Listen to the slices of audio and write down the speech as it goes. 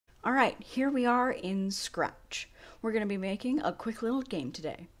All right, here we are in Scratch. We're going to be making a quick little game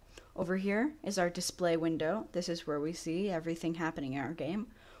today. Over here is our display window. This is where we see everything happening in our game.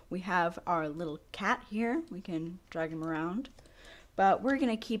 We have our little cat here. We can drag him around, but we're going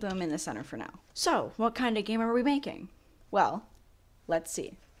to keep him in the center for now. So, what kind of game are we making? Well, let's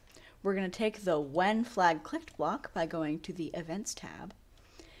see. We're going to take the When Flag Clicked block by going to the Events tab,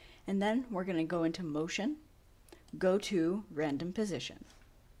 and then we're going to go into Motion, go to Random Position.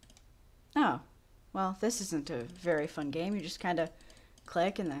 Oh, well, this isn't a very fun game. You just kind of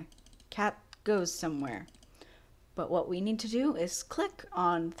click and the cat goes somewhere. But what we need to do is click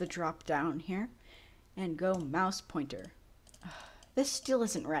on the drop down here and go mouse pointer. This still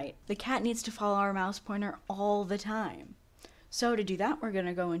isn't right. The cat needs to follow our mouse pointer all the time. So to do that, we're going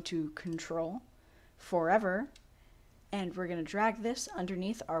to go into Control, Forever, and we're going to drag this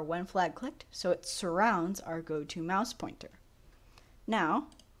underneath our When Flag Clicked so it surrounds our go-to mouse pointer. Now,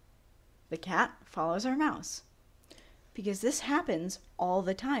 the cat follows our mouse. Because this happens all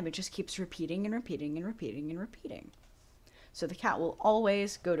the time. It just keeps repeating and repeating and repeating and repeating. So the cat will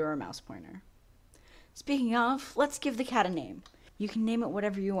always go to our mouse pointer. Speaking of, let's give the cat a name. You can name it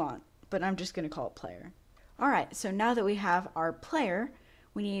whatever you want, but I'm just going to call it Player. Alright, so now that we have our player,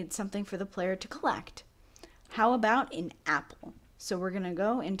 we need something for the player to collect. How about an apple? So we're going to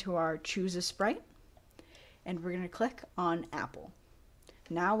go into our Choose a Sprite, and we're going to click on Apple.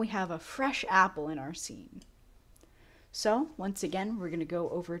 Now we have a fresh apple in our scene. So once again, we're going to go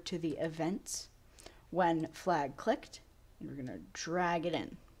over to the Events, When Flag Clicked, and we're going to drag it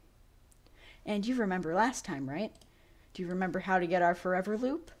in. And you remember last time, right? Do you remember how to get our forever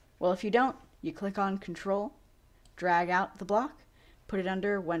loop? Well, if you don't, you click on Control, drag out the block, put it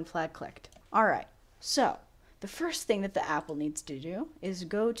under When Flag Clicked. Alright, so the first thing that the apple needs to do is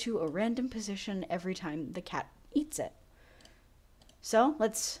go to a random position every time the cat eats it. So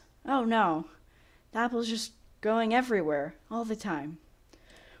oh no, the apple's just going everywhere all the time.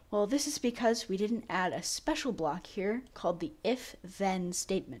 Well, this is because we didn't add a special block here called the if-then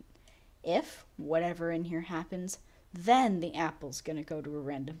statement. If whatever in here happens, then the apple's going to go to a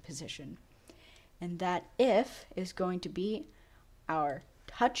random position. And that if is going to be our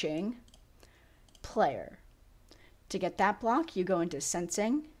touching player. To get that block, you go into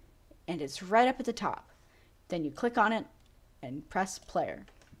Sensing, and it's right up at the top. Then you click on it and press Player.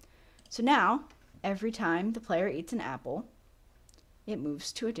 So now, every time the player eats an apple, it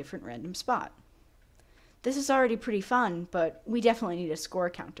moves to a different random spot. This is already pretty fun, but we definitely need a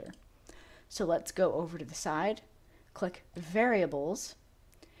score counter. So let's go over to the side, click Variables,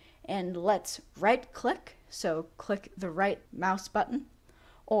 and let's right-click, so click the right mouse button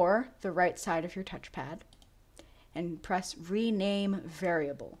or the right side of your touchpad, and press Rename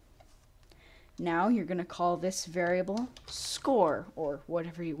Variable. Now you're going to call this variable score, or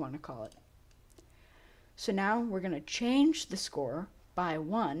whatever you want to call it. So now we're going to change the score by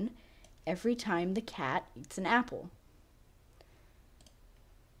 1 every time the cat eats an apple.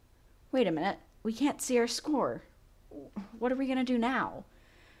 Wait a minute, we can't see our score. What are we going to do now?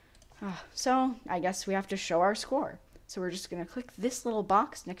 So I guess we have to show our score. So we're just going to click this little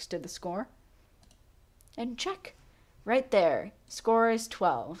box next to the score and check. Right there, score is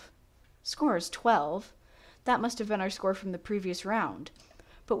 12. Score is 12. That must have been our score from the previous round.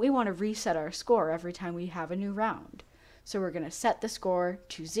 But we want to reset our score every time we have a new round. So we're going to set the score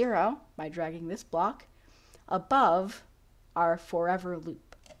to 0 by dragging this block above our forever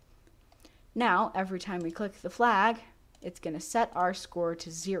loop. Now, every time we click the flag, it's going to set our score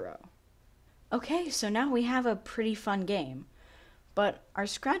to 0. Okay, so now we have a pretty fun game. But our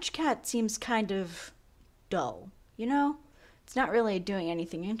Scratch Cat seems kind of dull, you know? It's not really doing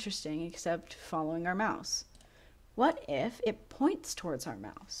anything interesting except following our mouse. What if it points towards our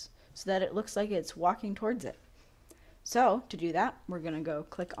mouse so that it looks like it's walking towards it? So to do that, we're going to go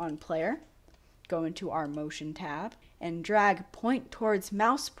click on Player, go into our Motion tab, and drag Point Towards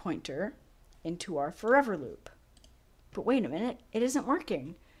Mouse Pointer into our forever loop. But wait a minute, it isn't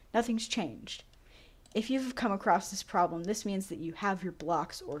working. Nothing's changed. If you've come across this problem, this means that you have your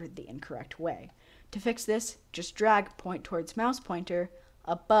blocks ordered the incorrect way. To fix this, just drag Point Towards Mouse Pointer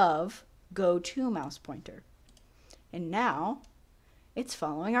above Go To Mouse Pointer. And now, it's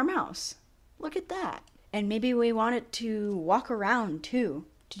following our mouse. Look at that. And maybe we want it to walk around too.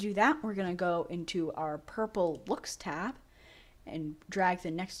 To do that, we're going to go into our Purple Looks tab and drag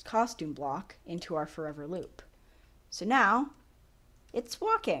the next costume block into our forever loop. So now, it's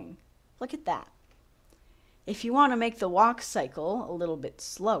walking. Look at that. If you want to make the walk cycle a little bit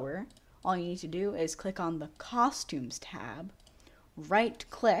slower, all you need to do is click on the Costumes tab,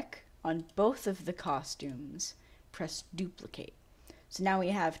 right-click on both of the costumes, press Duplicate. So now we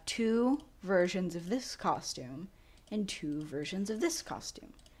have two versions of this costume and two versions of this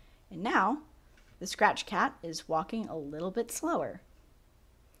costume. And now the Scratch Cat is walking a little bit slower.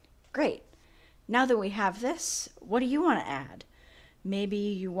 Great. Now that we have this, what do you want to add? Maybe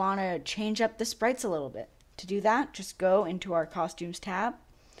you want to change up the sprites a little bit. To do that, just go into our Costumes tab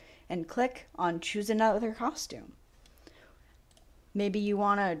and click on Choose Another Costume. Maybe you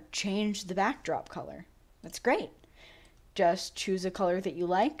want to change the backdrop color. That's great. Just choose a color that you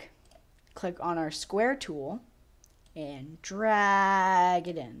like, click on our square tool, and drag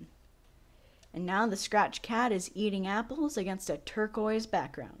it in. And now the Scratch Cat is eating apples against a turquoise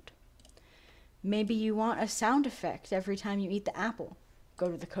background. Maybe you want a sound effect every time you eat the apple.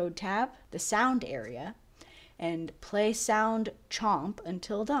 Go to the Code tab, the Sound area, and play sound chomp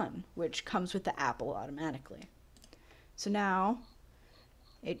until done, which comes with the apple automatically. So now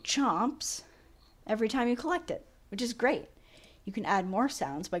it chomps every time you collect it, which is great. You can add more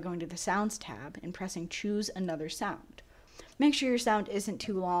sounds by going to the Sounds tab and pressing Choose Another Sound. Make sure your sound isn't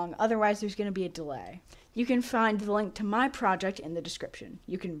too long, otherwise there's going to be a delay. You can find the link to my project in the description.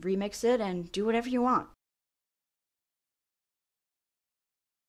 You can remix it and do whatever you want.